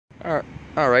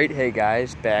Alright, hey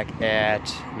guys, back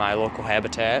at my local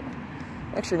habitat.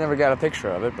 Actually never got a picture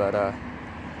of it, but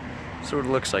that's what it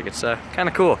looks like. It's kind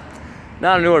of cool.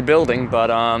 Not a newer building, but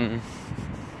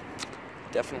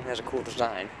definitely has a cool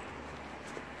design.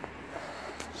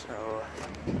 So,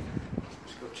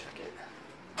 let's go check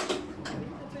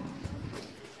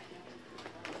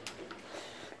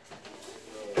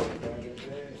it.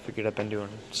 Figured I've been doing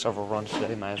several runs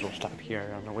today, might as well stop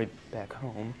here on the way back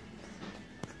home.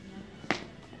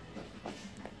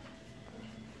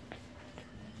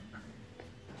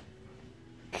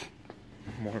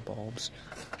 More bulbs.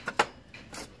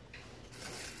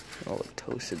 All look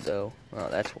toasted though. Oh,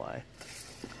 that's why.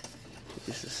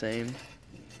 It's the same.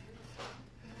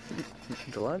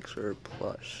 Deluxe or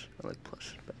plus? I like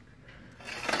plus better.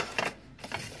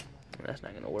 That's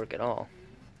not gonna work at all.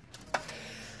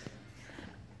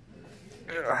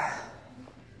 Alright.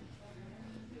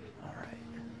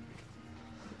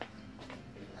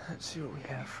 Let's see what we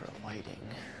have for lighting.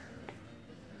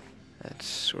 That's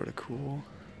sort of cool.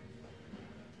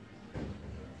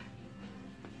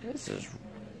 This is...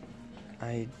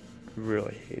 I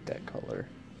really hate that color.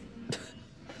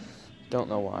 Don't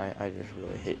know why, I just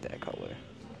really hate that color.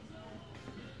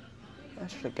 I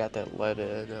should have got that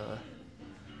leaded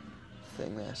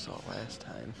thing that I saw last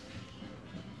time.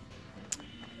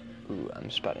 Ooh,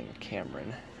 I'm spotting a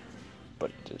Cameron,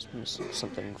 but it's missing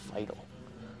something vital.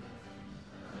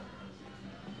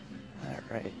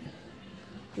 Alright.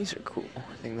 These are cool.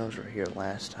 I think those were here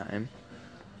last time.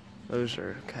 Those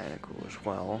are kind of cool as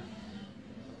well.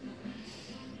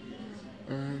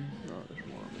 Oh, there's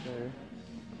more over there.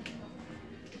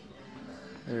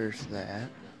 There's that.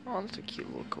 Oh, that's a cute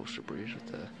little Coaster Breeze with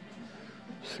the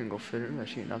single fitter. I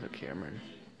see another Cameron.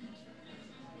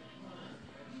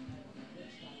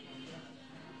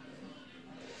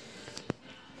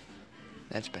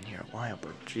 That's been here a while,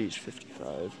 but geez,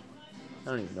 55. I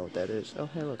don't even know what that is. Oh,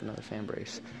 hey, look, another fan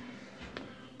brace.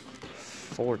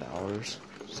 $4.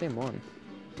 Same one.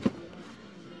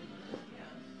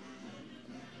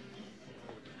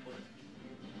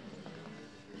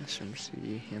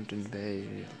 SMC, Hampton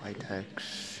Bay,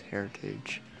 Litex,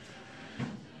 Heritage,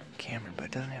 Cameron, but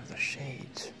it doesn't have the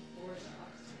shades.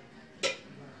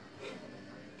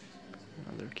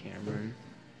 Another Cameron.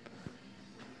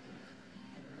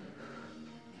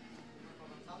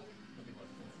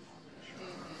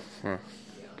 Huh.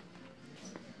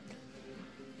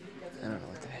 I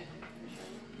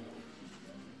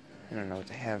don't know what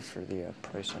they have for the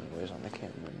price anyways on the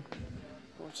Cameron.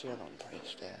 What's the other one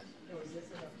priced at?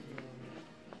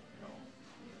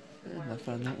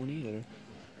 Nothing on that one either.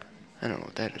 I don't know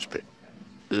what that is, but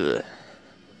ugh.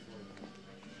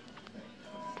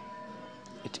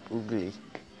 It's ugly.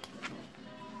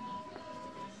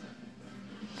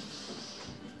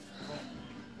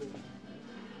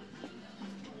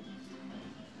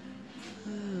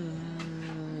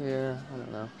 Yeah, I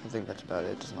don't know. I think that's about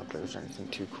it. Doesn't look like there's anything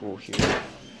too cool here.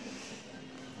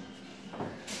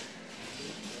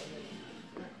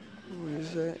 What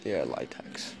is that? Yeah,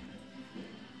 Litex.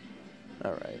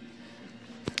 Alright.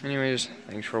 Anyways,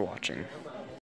 thanks for watching.